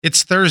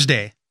It's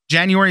Thursday,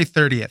 January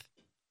 30th.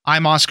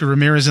 I'm Oscar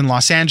Ramirez in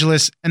Los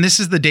Angeles, and this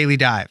is the Daily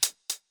Dive.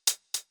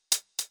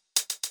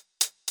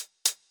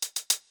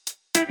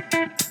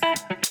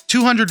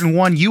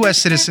 "201 U.S.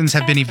 citizens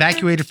have been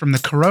evacuated from the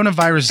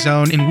coronavirus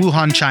zone in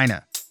Wuhan,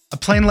 China. A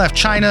plane left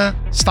China,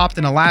 stopped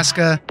in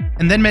Alaska,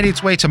 and then made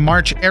its way to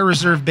March Air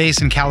Reserve Base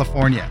in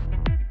California.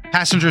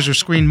 Passengers are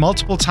screened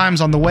multiple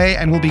times on the way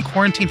and will be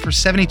quarantined for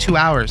 72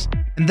 hours,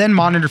 and then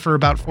monitored for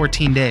about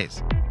 14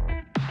 days.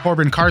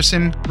 Corbin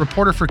Carson,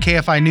 reporter for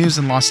KFI News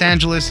in Los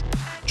Angeles,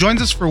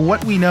 joins us for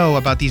what we know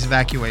about these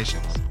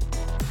evacuations.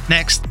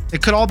 Next,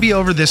 it could all be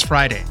over this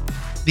Friday.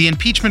 The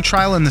impeachment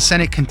trial in the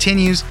Senate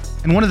continues,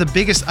 and one of the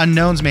biggest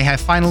unknowns may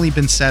have finally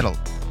been settled.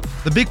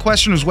 The big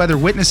question was whether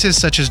witnesses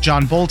such as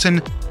John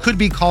Bolton could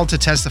be called to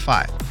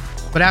testify.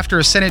 But after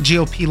a Senate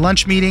GOP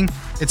lunch meeting,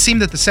 it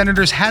seemed that the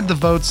senators had the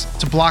votes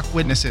to block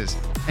witnesses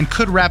and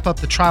could wrap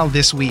up the trial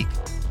this week.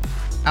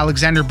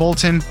 Alexander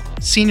Bolton,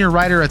 senior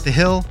writer at The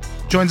Hill,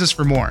 joins us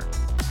for more.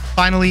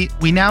 Finally,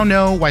 we now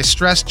know why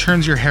stress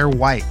turns your hair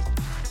white.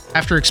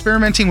 After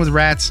experimenting with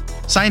rats,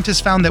 scientists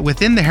found that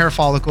within the hair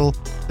follicle,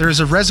 there is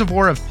a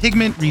reservoir of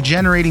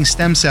pigment-regenerating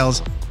stem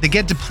cells that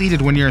get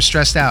depleted when you're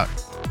stressed out.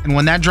 And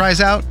when that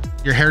dries out,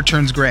 your hair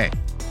turns gray.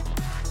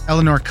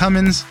 Eleanor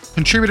Cummins,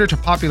 contributor to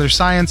Popular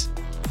Science,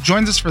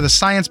 joins us for the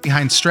science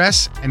behind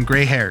stress and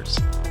gray hairs.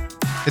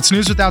 It's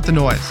news without the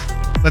noise.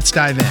 Let's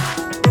dive in.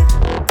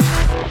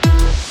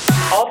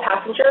 All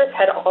passengers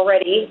had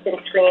already been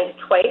screened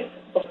twice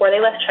before they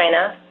left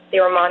China. They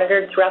were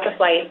monitored throughout the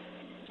flight.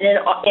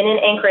 And in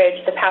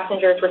Anchorage, the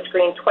passengers were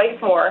screened twice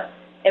more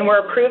and were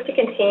approved to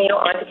continue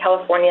on to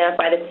California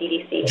by the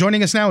CDC.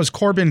 Joining us now is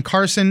Corbin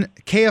Carson,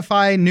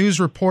 KFI News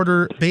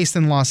reporter based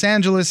in Los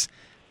Angeles.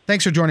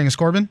 Thanks for joining us,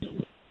 Corbin.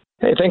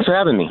 Hey, thanks for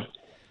having me.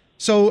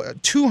 So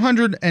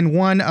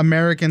 201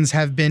 Americans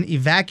have been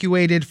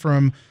evacuated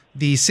from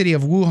the city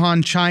of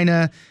Wuhan,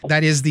 China.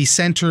 That is the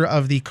center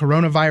of the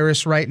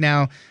coronavirus right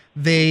now.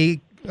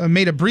 They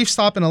made a brief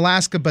stop in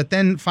Alaska, but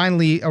then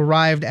finally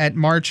arrived at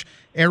March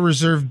Air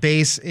Reserve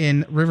Base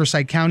in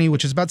Riverside County,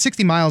 which is about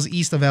 60 miles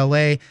east of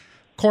LA.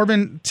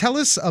 Corbin, tell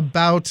us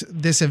about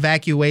this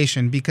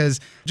evacuation, because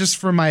just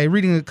from my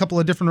reading a couple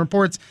of different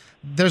reports,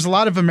 there's a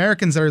lot of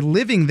Americans that are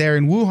living there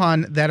in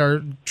Wuhan that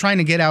are trying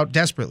to get out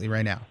desperately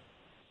right now.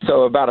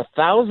 So about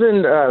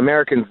 1,000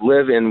 Americans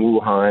live in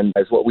Wuhan,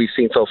 is what we've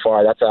seen so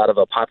far. That's out of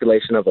a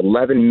population of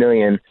 11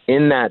 million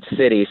in that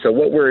city. So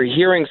what we're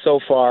hearing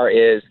so far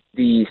is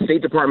the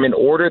State Department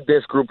ordered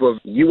this group of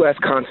U.S.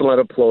 consulate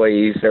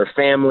employees, their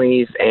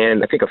families,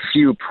 and I think a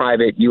few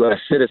private U.S.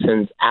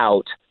 citizens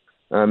out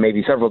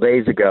maybe several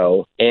days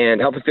ago. And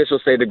health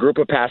officials say the group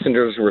of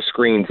passengers were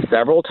screened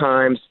several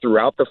times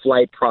throughout the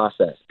flight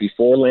process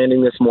before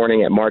landing this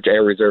morning at March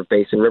Air Reserve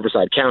Base in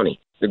Riverside County.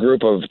 The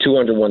group of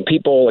 201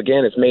 people,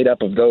 again, is made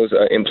up of those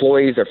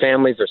employees, their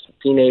families, there's some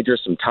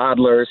teenagers, some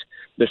toddlers.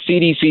 The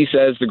CDC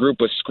says the group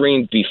was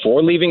screened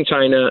before leaving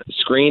China,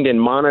 screened and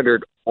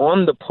monitored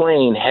on the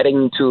plane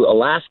heading to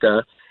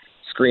Alaska,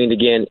 screened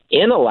again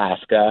in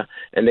Alaska,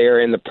 and they are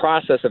in the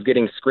process of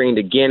getting screened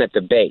again at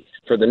the base.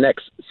 For the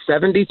next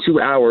 72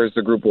 hours,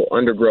 the group will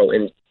undergo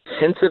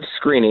intensive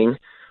screening,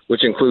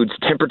 which includes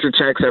temperature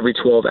checks every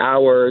 12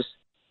 hours,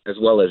 as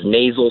well as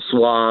nasal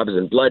swabs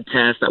and blood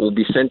tests that will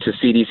be sent to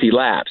CDC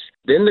labs.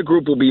 Then the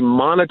group will be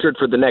monitored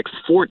for the next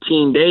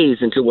 14 days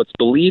until what's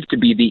believed to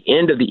be the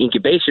end of the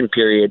incubation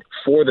period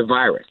for the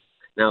virus.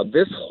 Now,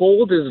 this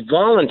hold is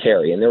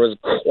voluntary, and there was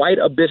quite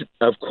a bit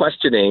of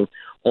questioning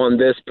on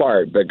this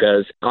part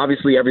because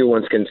obviously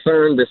everyone's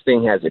concerned. This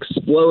thing has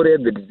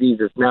exploded. The disease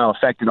has now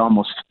affected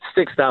almost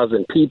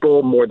 6,000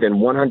 people. More than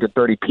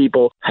 130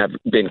 people have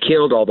been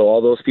killed, although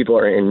all those people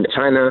are in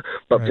China.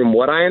 But Right. From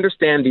what I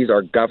understand, these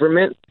are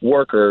government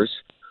workers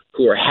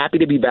who are happy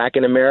to be back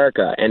in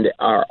America and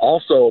are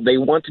also, they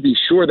want to be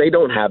sure they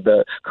don't have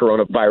the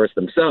coronavirus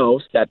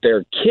themselves, that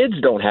their kids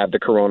don't have the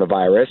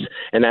coronavirus,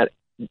 and that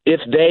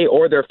if they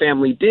or their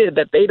family did,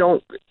 that they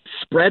don't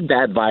spread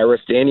that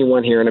virus to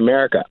anyone here in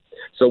America.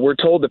 So we're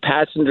told the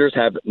passengers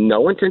have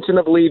no intention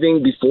of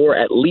leaving before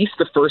at least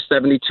the first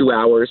 72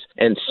 hours,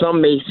 and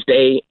some may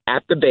stay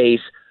at the base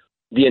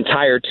the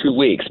entire 2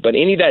 weeks. But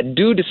any that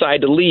do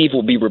decide to leave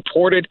will be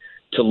reported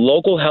to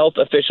local health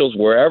officials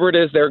wherever it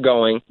is they're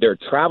going. Their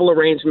travel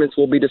arrangements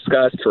will be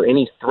discussed for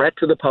any threat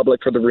to the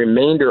public for the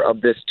remainder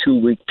of this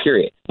 2-week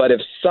period. But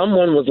if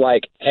someone was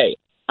like, hey,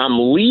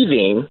 I'm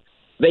leaving,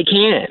 they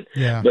can.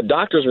 Yeah. But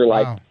doctors were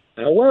like, Wow.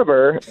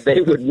 However,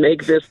 they would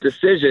make this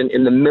decision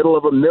in the middle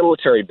of a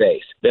military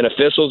base. Then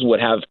officials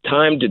would have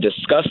time to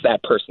discuss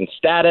that person's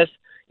status.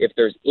 If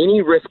there's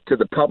any risk to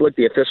the public,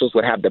 the officials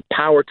would have the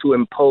power to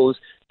impose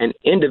an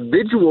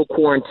individual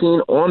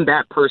quarantine on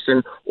that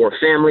person or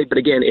family. But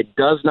again, it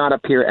does not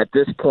appear at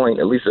this point,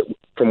 at least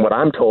from what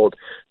I'm told,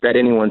 that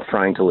anyone's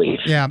trying to leave.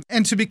 Yeah.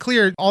 And to be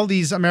clear, all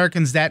these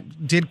Americans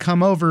that did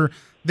come over,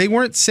 they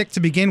weren't sick to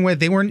begin with.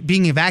 They weren't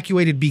being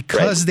evacuated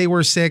because they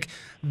were sick.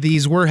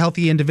 These were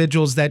healthy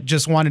individuals that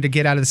just wanted to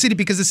get out of the city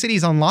because the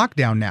city's on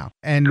lockdown now.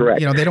 And,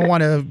 they don't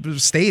want to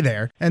stay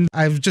there. And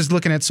I'm just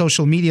looking at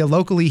social media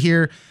locally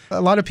here. A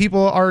lot of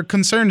people are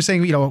concerned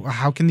saying,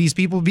 how can these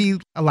people be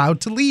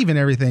allowed to leave and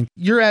everything?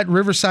 You're at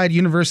Riverside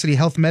University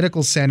Health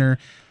Medical Center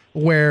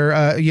where,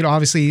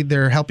 obviously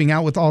they're helping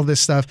out with all this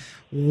stuff.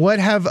 What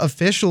have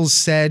officials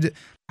said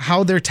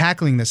how they're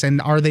tackling this? And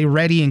are they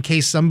ready in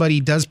case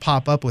somebody does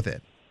pop up with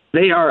it?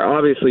 They are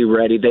obviously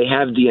ready. They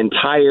have the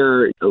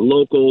entire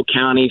local,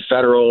 county,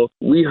 federal.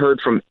 We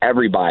heard from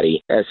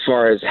everybody as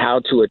far as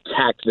how to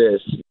attack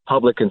this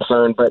public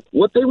concern. But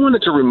what they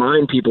wanted to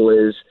remind people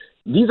is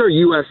these are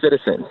U.S.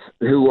 citizens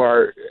who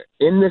are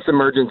in this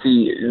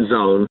emergency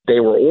zone. They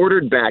were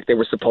ordered back. They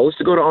were supposed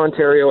to go to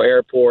Ontario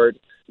Airport.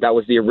 That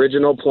was the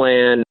original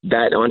plan.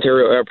 That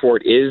Ontario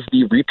Airport is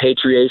the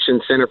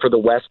repatriation center for the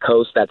West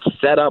Coast that's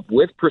set up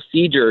with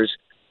procedures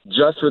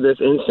just for this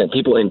instance.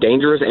 People in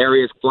dangerous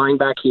areas flying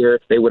back here,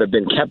 they would have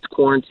been kept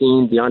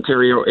quarantined. The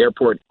Ontario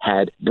Airport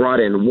had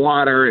brought in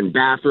water and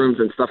bathrooms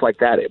and stuff like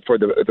that for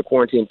the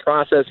quarantine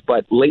process.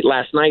 But late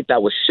last night,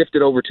 that was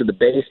shifted over to the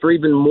base for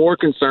even more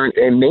concern,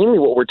 and mainly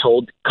what we're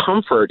told,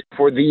 comfort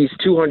for these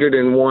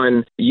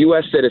 201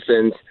 U.S.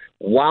 citizens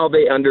while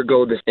they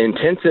undergo this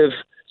intensive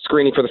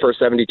screening for the first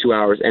 72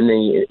 hours and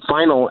the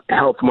final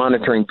health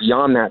monitoring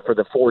beyond that for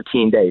the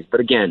 14 days. But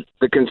again,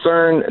 the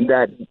concern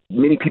that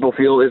many people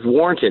feel is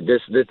warranted.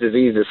 This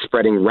disease is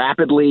spreading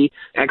rapidly.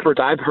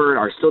 Experts I've heard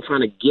are still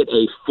trying to get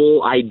a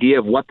full idea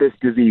of what this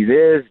disease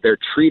is. They're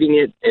treating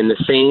it in the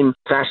same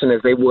fashion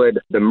as they would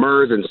the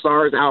MERS and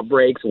SARS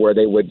outbreaks, where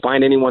they would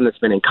find anyone that's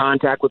been in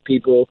contact with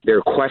people.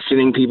 They're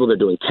questioning people. They're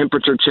doing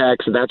temperature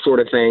checks, that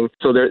sort of thing.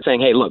 So they're saying,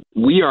 hey, look,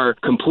 we are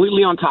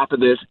completely on top of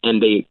this,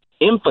 and they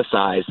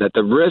emphasize that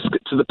the risk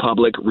to the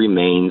public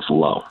remains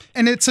low.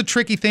 And it's a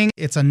tricky thing.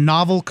 It's a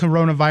novel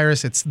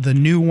coronavirus. It's the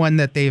new one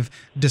that they've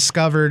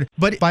discovered.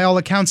 But by all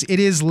accounts, it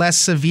is less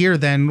severe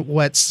than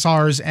what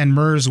SARS and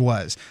MERS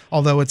was,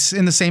 although it's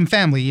in the same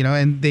family,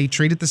 and they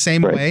treat it the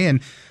same way.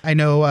 And I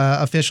know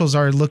officials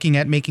are looking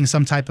at making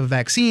some type of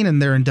vaccine,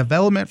 and they're in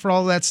development for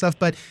all of that stuff.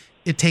 But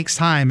it takes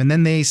time, and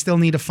then they still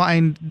need to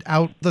find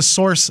out the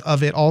source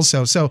of it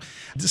also. So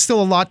there's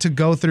still a lot to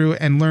go through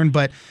and learn,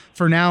 but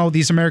for now,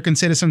 these American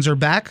citizens are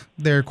back.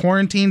 They're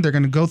quarantined. They're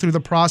going to go through the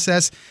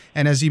process,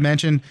 and as you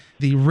mentioned,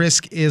 the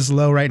risk is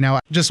low right now.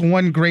 Just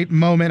one great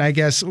moment, I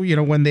guess,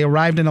 when they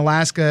arrived in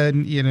Alaska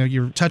and,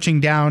 you're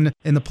touching down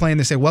in the plane,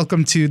 they say,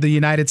 "Welcome to the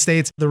United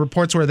States." The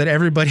reports were that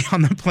everybody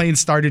on the plane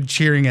started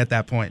cheering at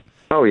that point.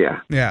 Oh, yeah.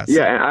 Yeah.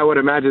 Yeah, and I would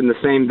imagine the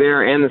same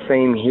there and the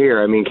same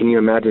here. I mean, can you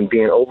imagine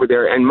being over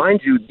there? And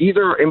mind you, these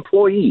are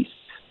employees.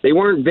 They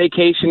weren't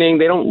vacationing.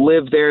 They don't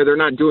live there. They're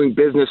not doing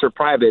business or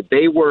private.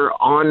 They were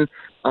on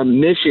a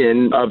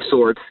mission of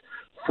sorts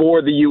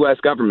for the U.S.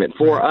 government,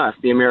 for us,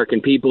 the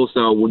American people.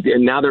 So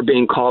now they're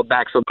being called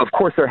back. So, of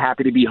course, they're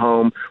happy to be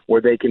home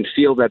where they can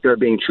feel that they're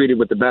being treated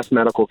with the best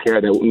medical care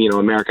that,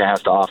 America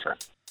has to offer.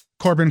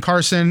 Corbin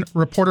Carson,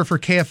 reporter for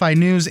KFI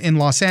News in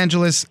Los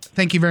Angeles.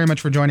 Thank you very much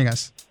for joining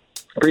us.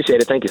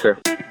 Appreciate it. Thank you, sir.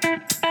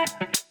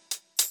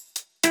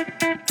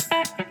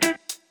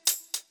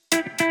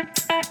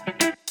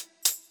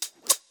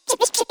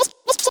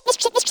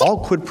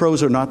 All quid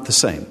pros are not the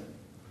same.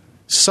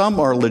 Some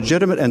are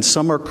legitimate and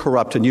some are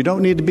corrupt, and you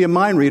don't need to be a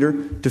mind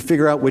reader to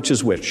figure out which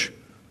is which.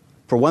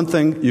 For one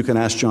thing, you can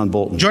ask John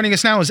Bolton. Joining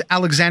us now is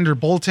Alexander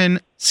Bolton,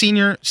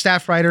 senior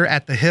staff writer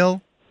at The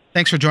Hill.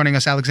 Thanks for joining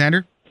us,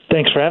 Alexander.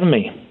 Thanks for having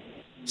me.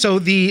 So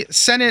the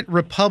Senate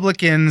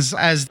Republicans,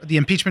 as the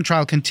impeachment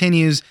trial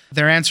continues,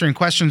 they're answering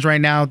questions right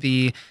now.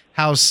 The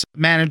House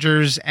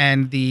managers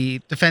and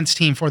the defense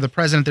team for the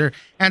president, they're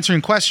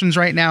answering questions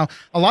right now.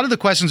 A lot of the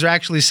questions are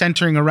actually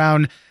centering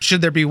around,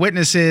 should there be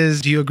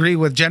witnesses? Do you agree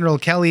with General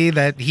Kelly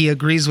that he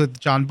agrees with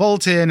John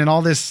Bolton and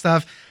all this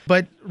stuff?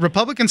 But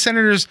Republican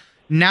senators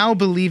now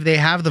believe they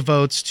have the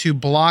votes to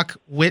block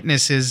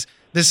witnesses.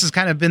 This has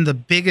kind of been the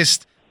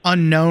biggest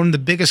unknown, the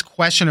biggest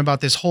question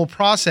about this whole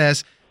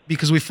process,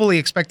 because we fully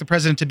expect the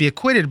president to be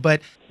acquitted, but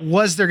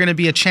was there going to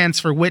be a chance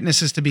for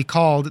witnesses to be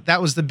called?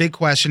 That was the big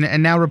question,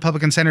 and now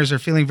Republican senators are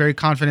feeling very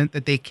confident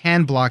that they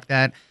can block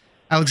that.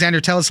 Alexander,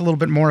 tell us a little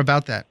bit more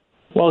about that.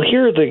 Well,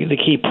 here are the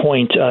key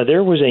point.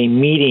 There was a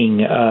meeting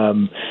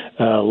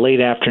late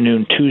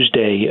afternoon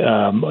Tuesday,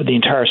 the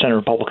entire Senate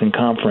Republican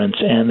Conference,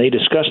 and they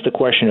discussed the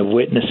question of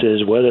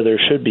witnesses, whether there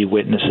should be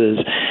witnesses,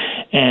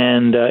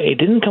 and it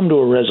didn't come to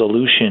a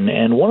resolution.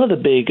 And one of the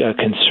big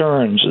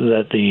concerns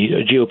that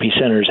the GOP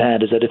senators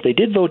had is that if they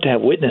did vote to have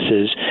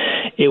witnesses,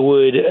 it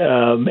would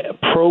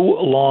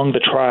prolong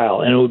the trial,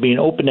 and it would be an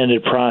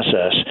open-ended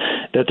process,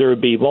 that there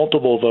would be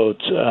multiple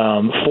votes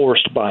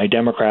forced by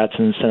Democrats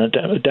and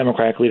Senate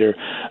Democratic leader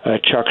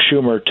Chuck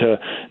Schumer to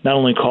not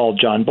only call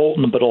John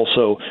Bolton, but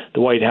also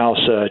the White House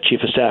Chief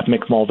of Staff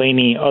Mick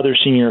Mulvaney, other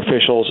senior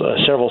officials,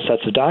 several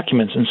sets of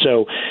documents. And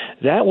so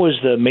that was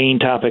the main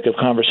topic of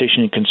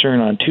conversation and concern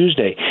on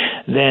Tuesday.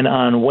 Then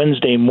on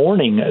Wednesday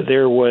morning,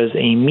 there was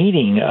a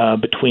meeting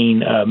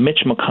between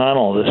Mitch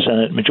McConnell, the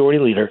Senate Majority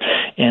Leader,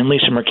 and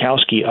Lisa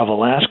Murkowski of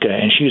Alaska,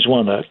 and she was one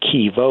of the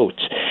key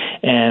votes.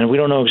 And we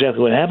don't know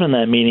exactly what happened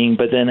in that meeting,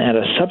 but then at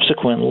a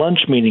subsequent lunch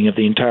meeting of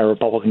the entire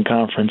Republican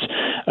conference,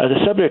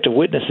 the subject of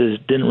witnesses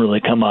didn't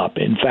really come up.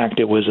 In fact,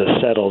 it was a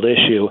settled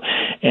issue.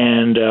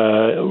 And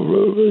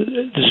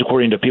this is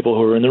according to people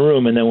who were in the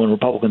room. And then when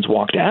Republicans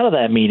walked out of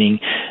that meeting,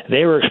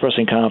 they were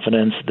expressing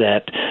confidence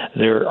that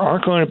there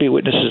aren't going to be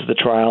witnesses at the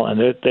trial and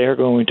that they are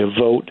going to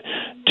vote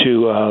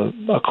to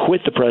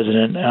acquit the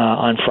president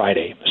on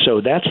Friday.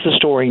 So that's the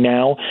story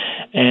now.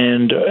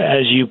 And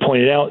as you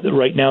pointed out,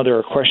 right now there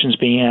are questions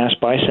being asked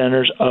by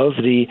senators of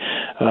the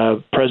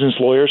president's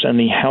lawyers and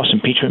the House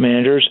impeachment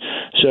managers.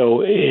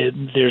 So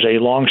there's a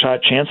long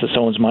shot chance that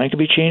someone's mind could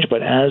be changed.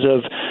 But as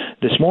of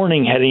this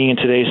morning, heading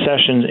into today's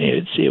session,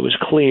 it was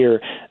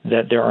clear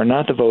that there are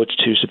not the votes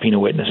to subpoena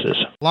witnesses.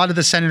 A lot of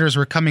the senators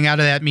were coming out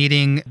of that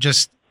meeting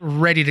just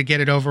ready to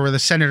get it over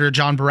with. Senator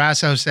John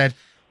Barrasso said,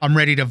 "I'm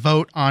ready to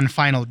vote on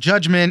final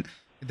judgment.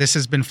 This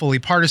has been fully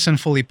partisan,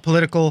 fully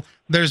political."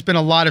 There's been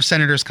a lot of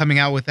senators coming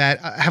out with that.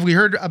 Have we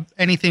heard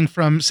anything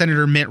from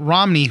Senator Mitt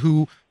Romney,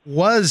 who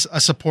was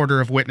a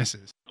supporter of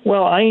witnesses?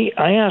 Well, I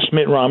asked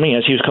Mitt Romney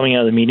as he was coming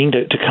out of the meeting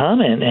to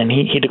comment, and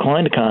he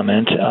declined to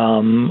comment.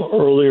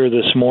 Earlier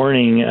this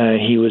morning,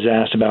 he was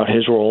asked about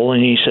his role,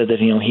 and he said that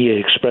he had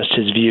expressed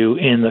his view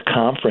in the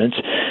conference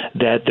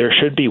that there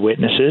should be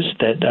witnesses,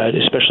 that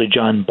especially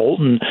John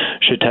Bolton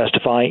should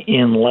testify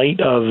in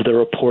light of the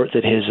report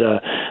that his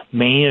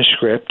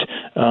manuscript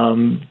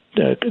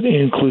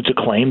includes a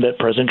claim that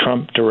President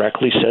Trump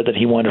directly said that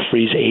he wanted to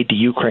freeze aid to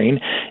Ukraine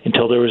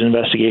until there was an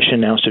investigation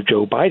announced of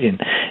Joe Biden.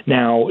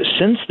 Now,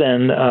 since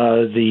then,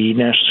 the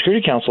National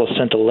Security Council has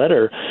sent a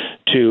letter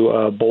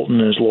to Bolton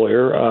and his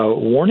lawyer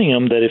warning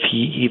him that if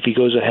he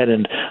goes ahead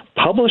and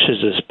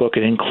publishes this book,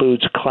 it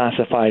includes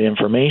classified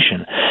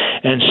information.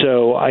 And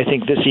so I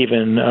think this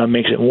even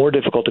makes it more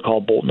difficult to call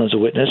Bolton as a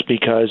witness,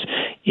 because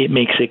it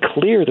makes it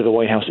clear that the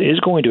White House is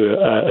going to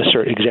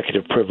assert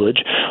executive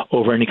privilege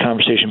over any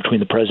conversation between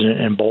the president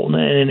and Bolton.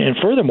 And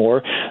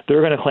furthermore,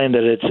 they're going to claim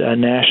that it's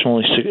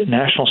national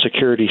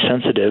security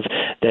sensitive,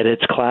 that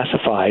it's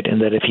classified,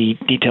 and that if he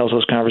details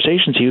those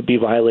conversations, he would be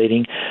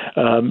violating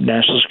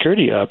national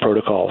security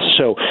protocols.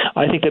 So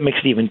I think that makes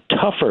it even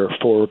tougher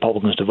for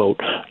Republicans to vote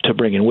to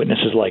bring in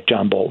witnesses like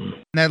John Bolton.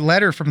 That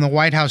letter from the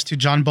White House to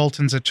John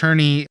Bolton's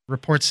attorney,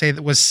 reports say,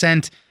 that was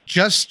sent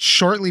just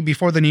shortly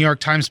before the New York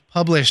Times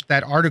published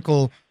that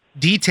article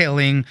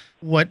detailing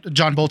what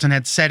John Bolton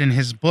had said in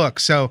his book.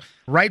 So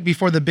right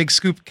before the big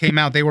scoop came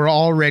out, they were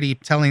already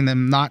telling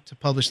them not to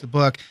publish the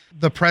book.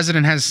 The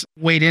president has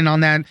weighed in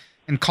on that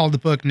and called the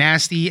book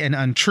nasty and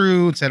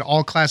untrue. It said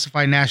all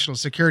classified national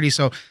security.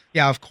 So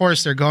yeah, of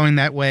course they're going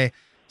that way.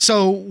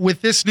 So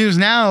with this news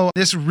now,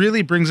 this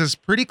really brings us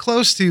pretty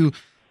close to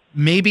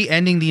maybe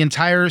ending the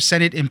entire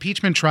Senate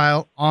impeachment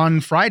trial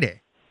on Friday.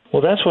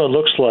 Well, that's what it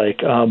looks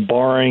like,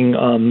 barring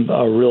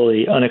a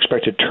really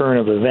unexpected turn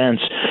of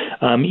events.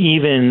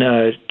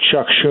 Even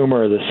Chuck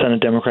Schumer, the Senate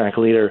Democratic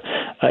leader,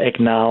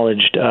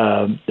 acknowledged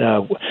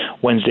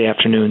Wednesday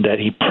afternoon that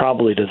he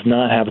probably does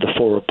not have the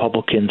full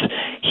Republicans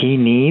he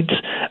needs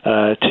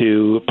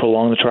to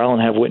prolong the trial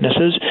and have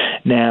witnesses.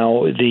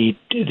 Now, the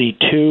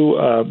two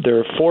there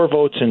are 4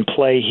 votes in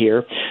play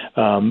here.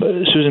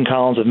 Susan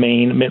Collins of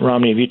Maine, Mitt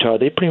Romney of Utah.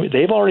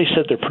 They've already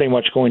said they're pretty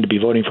much going to be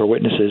voting for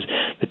witnesses.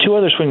 The 2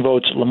 other swing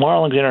votes, Lamar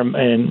Alexander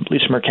and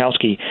Lisa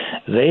Murkowski,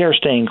 they are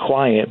staying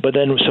quiet. But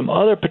then some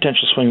other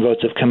potential swing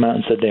votes have come out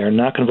and said they are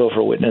not going to vote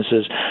for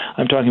witnesses.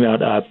 I'm talking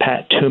about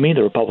Pat Toomey,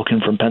 the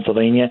Republican from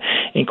Pennsylvania,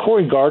 and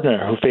Cory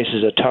Gardner, who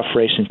faces a tough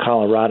race in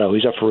Colorado.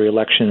 He's up for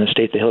re-election in a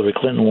state that Hillary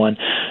Clinton won.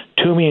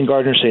 Toomey and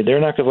Gardner say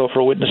they're not going to vote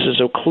for witnesses,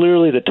 so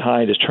clearly the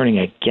tide is turning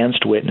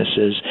against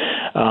witnesses,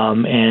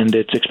 and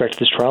it's expected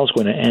this trial is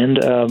going to end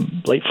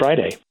late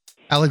Friday.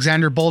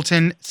 Alexander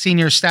Bolton,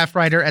 senior staff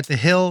writer at The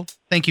Hill,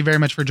 thank you very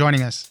much for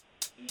joining us.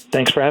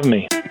 Thanks for having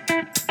me.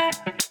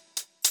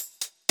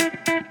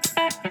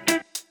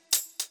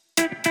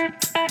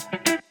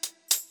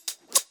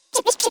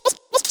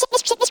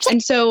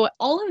 And so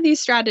all of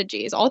these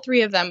strategies, all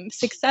 3 of them,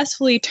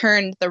 successfully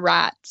turned the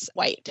rats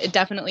white. It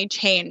definitely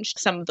changed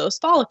some of those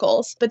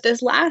follicles. But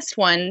this last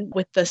one,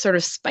 with the sort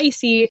of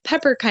spicy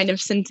pepper kind of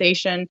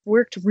sensation,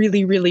 worked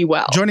really, really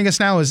well. Joining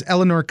us now is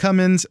Eleanor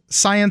Cummins,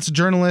 science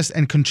journalist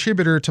and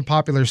contributor to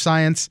Popular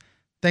Science.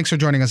 Thanks for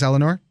joining us,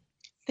 Eleanor.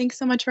 Thanks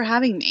so much for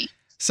having me.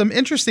 Some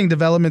interesting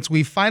developments.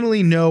 We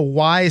finally know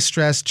why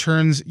stress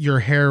turns your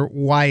hair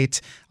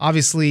white.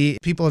 Obviously,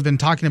 people have been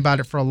talking about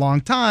it for a long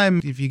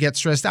time. If you get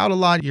stressed out a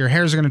lot, your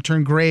hairs are going to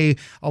turn gray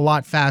a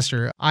lot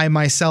faster. I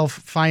myself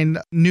find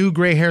new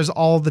gray hairs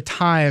all the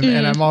time,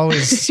 and I'm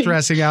always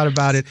stressing out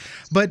about it.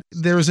 But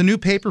there was a new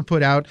paper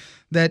put out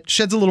that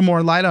sheds a little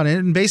more light on it.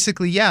 And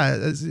basically,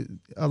 yeah,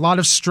 a lot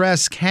of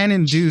stress can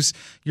induce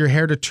your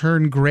hair to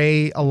turn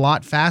gray a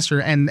lot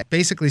faster and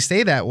basically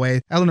stay that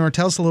way. Eleanor,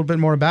 tell us a little bit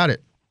more about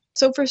it.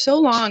 So for so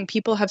long,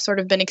 people have sort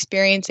of been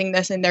experiencing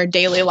this in their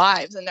daily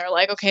lives. And they're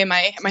like, okay,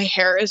 my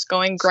hair is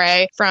going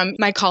gray from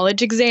my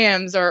college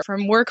exams or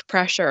from work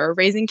pressure or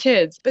raising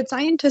kids. But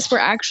scientists were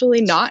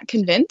actually not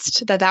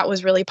convinced that that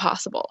was really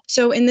possible.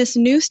 So in this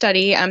new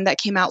study that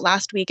came out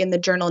last week in the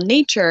journal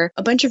Nature,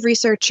 a bunch of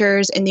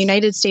researchers in the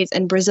United States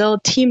and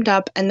Brazil teamed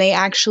up, and they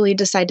actually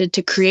decided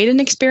to create an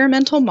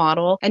experimental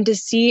model and to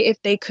see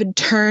if they could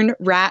turn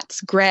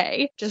rats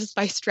gray just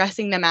by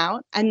stressing them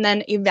out, and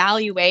then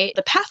evaluate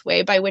the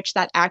pathway by which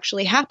that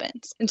actually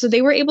happens. And so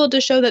they were able to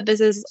show that this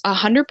is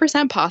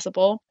 100%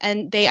 possible,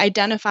 and they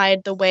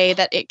identified the way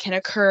that it can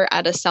occur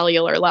at a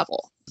cellular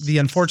level. The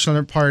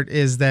unfortunate part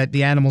is that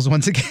the animals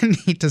once again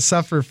need to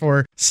suffer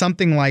for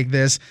something like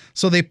this.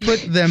 So they put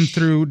them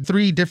through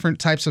 3 different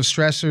types of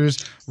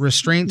stressors: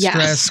 restraint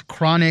stress,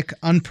 chronic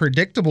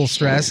unpredictable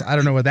stress. I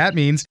don't know what that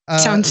means.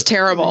 Sounds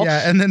terrible.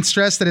 Yeah, and then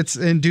stress that it's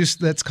induced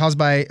that's caused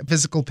by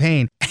physical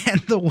pain. And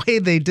the way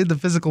they did the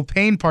physical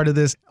pain part of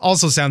this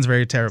also sounds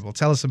very terrible.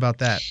 Tell us about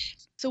that.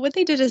 So what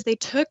they did is they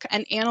took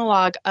an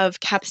analog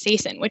of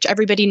capsaicin, which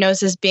everybody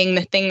knows as being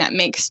the thing that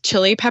makes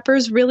chili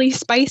peppers really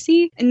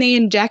spicy, and they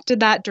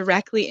injected that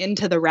directly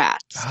into the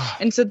rats.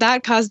 And so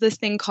that caused this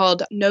thing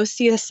called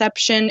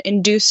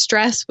nociception-induced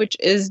stress, which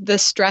is the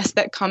stress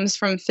that comes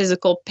from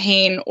physical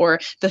pain or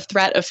the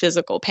threat of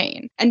physical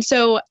pain. And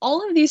so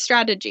all of these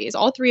strategies,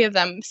 all 3 of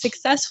them,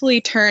 successfully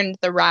turned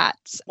the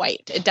rats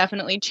white. It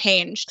definitely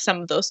changed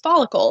some of those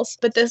follicles.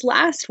 But this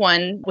last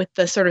one, with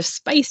the sort of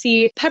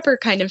spicy pepper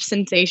kind of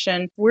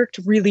sensation, worked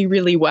really,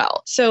 really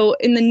well. So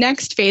in the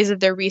next phase of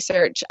their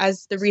research,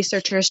 as the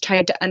researchers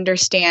tried to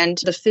understand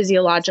the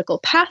physiological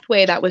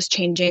pathway that was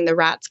changing the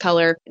rat's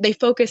color, they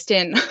focused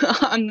in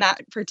on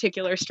that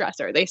particular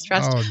stressor. They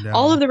stressed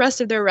all of the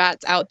rest of their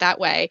rats out that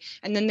way.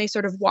 And then they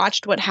sort of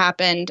watched what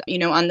happened,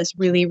 on this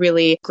really,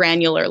 really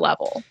granular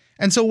level.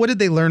 And so what did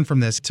they learn from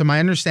this? To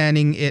my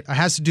understanding, it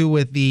has to do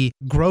with the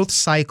growth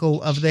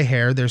cycle of the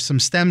hair. There's some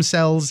stem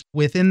cells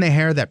within the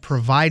hair that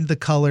provide the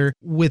color.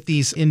 With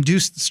these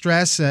induced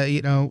stress,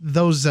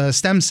 those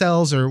stem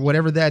cells or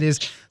whatever that is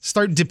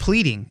start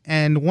depleting.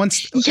 And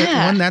once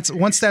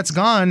that's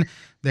gone,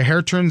 the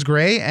hair turns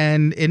gray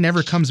and it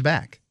never comes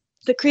back.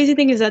 The crazy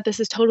thing is that this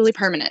is totally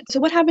permanent. So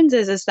what happens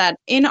is that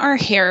in our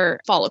hair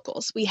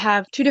follicles, we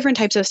have 2 different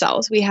types of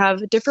cells. We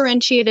have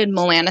differentiated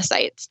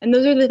melanocytes, and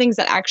those are the things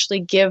that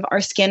actually give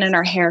our skin and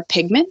our hair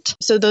pigment.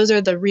 So those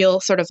are the real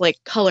sort of like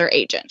color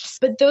agents.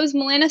 But those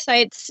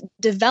melanocytes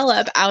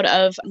develop out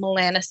of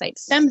melanocyte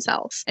stem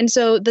cells. And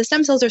so the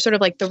stem cells are sort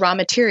of like the raw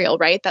material,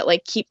 right? That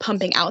like keep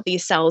pumping out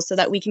these cells so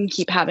that we can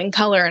keep having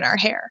color in our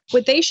hair.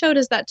 What they showed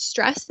is that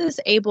stress is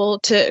able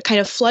to kind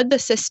of flood the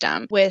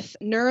system with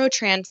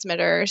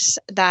neurotransmitters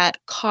that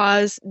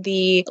cause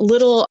the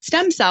little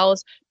stem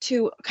cells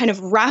to kind of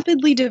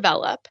rapidly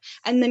develop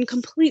and then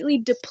completely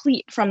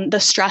deplete from the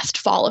stressed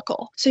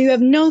follicle. So you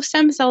have no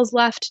stem cells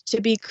left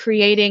to be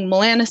creating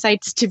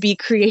melanocytes to be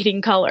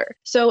creating color.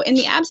 So in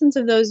the absence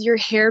of those, your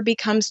hair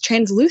becomes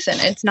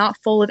translucent. It's not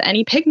full of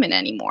any pigment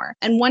anymore.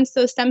 And once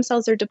those stem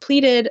cells are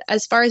depleted,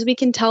 as far as we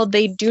can tell,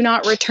 they do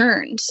not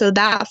return. So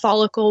that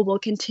follicle will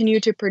continue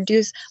to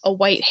produce a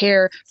white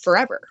hair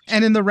forever.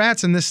 And in the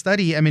rats in this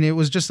study, it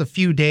was just a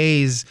few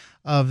days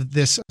of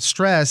this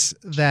stress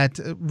that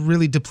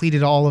really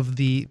depleted all of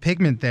the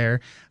pigment there.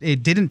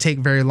 It didn't take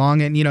very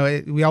long. And,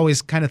 we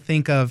always kind of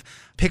think of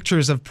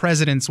pictures of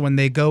presidents when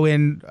they go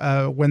in,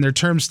 when their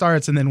term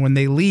starts, and then when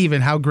they leave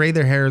and how gray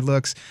their hair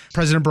looks.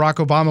 President Barack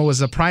Obama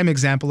was a prime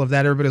example of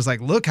that. Everybody was like,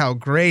 look how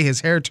gray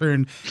his hair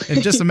turned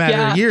in just a matter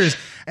of years.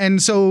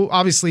 And so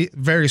obviously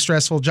very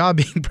stressful job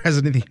being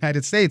president of the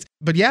United States.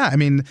 But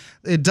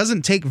it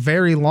doesn't take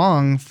very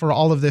long for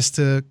all of this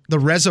the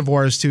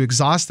reservoirs to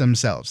exhaust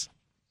themselves.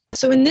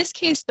 So in this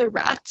case, the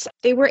rats,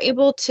 they were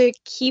able to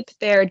keep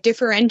their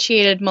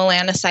differentiated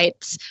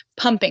melanocytes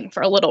pumping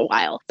for a little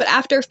while. But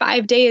after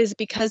 5 days,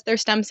 because their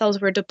stem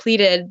cells were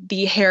depleted,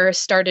 the hair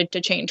started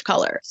to change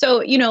color. So,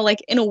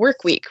 like in a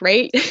work week,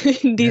 right?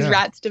 These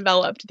rats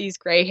developed these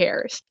gray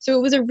hairs. So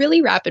it was a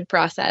really rapid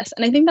process.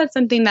 And I think that's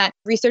something that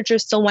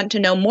researchers still want to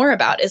know more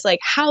about is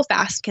like, how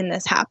fast can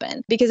this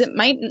happen? Because that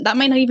might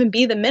not even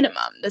be the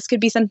minimum. This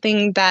could be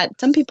something that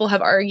some people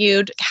have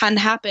argued can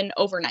happen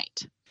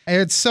overnight.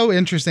 It's so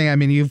interesting.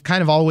 You've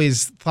kind of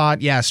always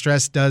thought,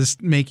 stress does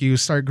make you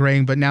start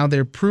graying, but now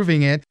they're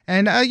proving it.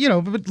 And,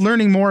 but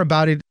learning more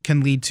about it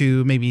can lead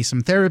to maybe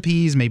some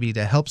therapies, maybe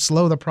to help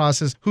slow the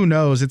process. Who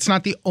knows? It's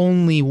not the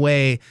only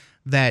way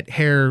that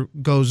hair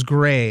goes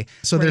gray.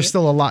 So there's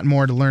still a lot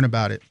more to learn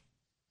about it.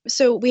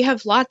 So we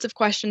have lots of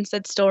questions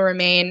that still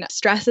remain.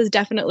 Stress is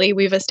definitely,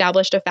 we've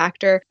established a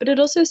factor, but it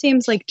also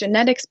seems like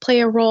genetics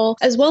play a role,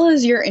 as well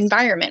as your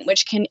environment,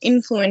 which can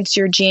influence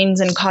your genes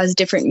and cause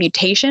different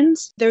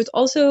mutations. There's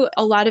also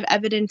a lot of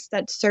evidence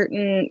that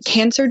certain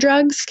cancer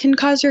drugs can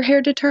cause your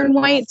hair to turn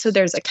white. So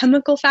there's a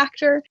chemical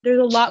factor. There's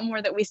a lot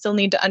more that we still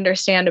need to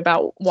understand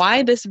about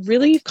why this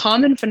really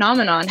common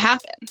phenomenon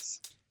happens.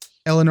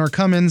 Eleanor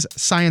Cummins,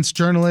 science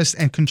journalist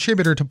and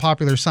contributor to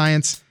Popular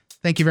Science.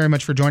 Thank you very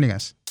much for joining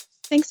us.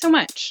 Thanks so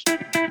much.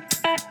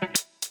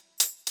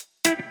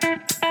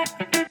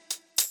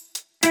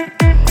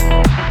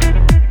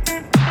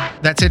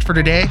 That's it for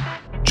today.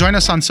 Join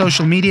us on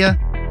social media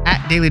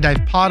at Daily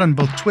Dive Pod on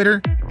both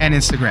Twitter and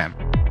Instagram.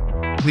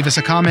 Leave us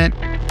a comment,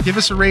 give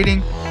us a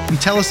rating, and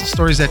tell us the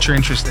stories that you're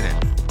interested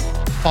in.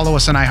 Follow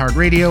us on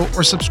iHeartRadio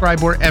or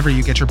subscribe wherever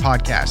you get your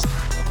podcast.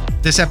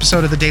 This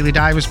episode of The Daily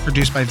Dive was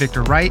produced by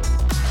Victor Wright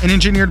and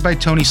engineered by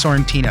Tony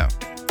Sorrentino.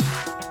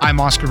 I'm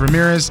Oscar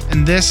Ramirez,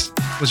 and this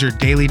was your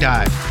Daily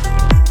Dive.